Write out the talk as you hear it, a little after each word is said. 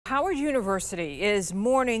Howard University is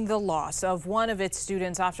mourning the loss of one of its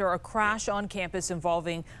students after a crash on campus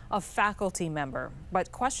involving a faculty member.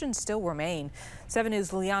 But questions still remain. 7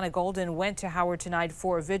 News' Liana Golden went to Howard tonight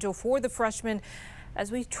for a vigil for the freshman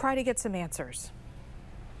as we try to get some answers.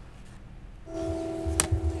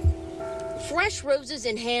 Fresh roses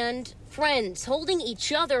in hand, friends holding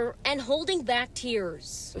each other and holding back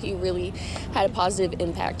tears. He really had a positive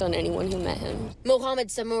impact on anyone who met him. Mohamed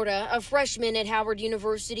Samura, a freshman at Howard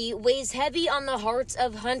University, weighs heavy on the hearts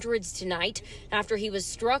of hundreds tonight after he was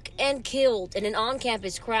struck and killed in an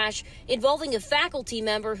on-campus crash involving a faculty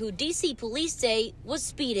member who D.C. police say was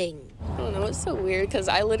speeding. I don't know, it's so weird because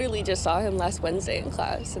I literally just saw him last Wednesday in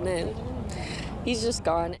class and then he's just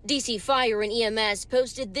gone. D.C. Fire and EMS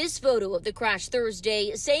posted this photo of the crash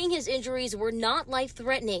Thursday, saying his injuries were not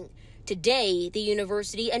life-threatening. Today, the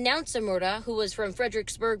university announced Samura, who was from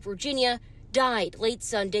Fredericksburg, Virginia, died late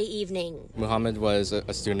Sunday evening. Mohamed was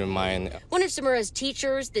a student of mine. One of Samura's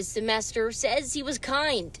teachers this semester says he was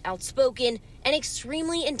kind, outspoken, and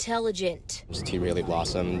extremely intelligent. He really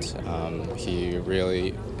blossomed. He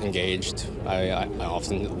really engaged. I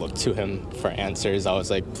often looked to him for answers. I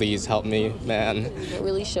was like, please help me, man. It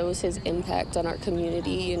really shows his impact on our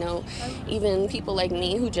community, you know. Even people like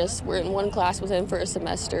me who just were in one class with him for a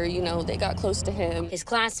semester, you know, they got close to him. His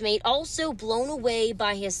classmate also blown away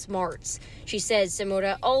by his smarts. She says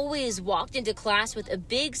Samura always walked into class with a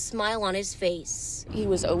big smile on his face. He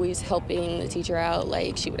was always helping the teacher out,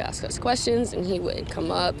 like she would ask us questions and he would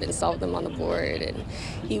come up and solve them on the board, and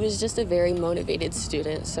he was just a very motivated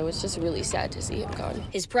student, so it's just really sad to see him gone.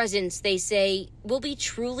 His presence, they say, will be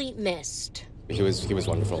truly missed. He was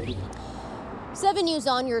wonderful. 7 News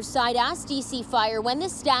on your side asked D.C. Fire when the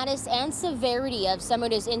status and severity of some of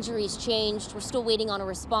his injuries changed. We're still waiting on a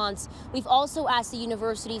response. We've also asked the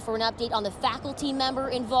university for an update on the faculty member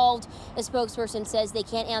involved. A spokesperson says they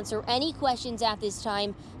can't answer any questions at this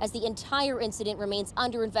time as the entire incident remains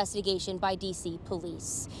under investigation by D.C.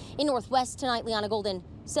 police. In Northwest tonight, Liana Golden,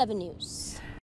 7 News.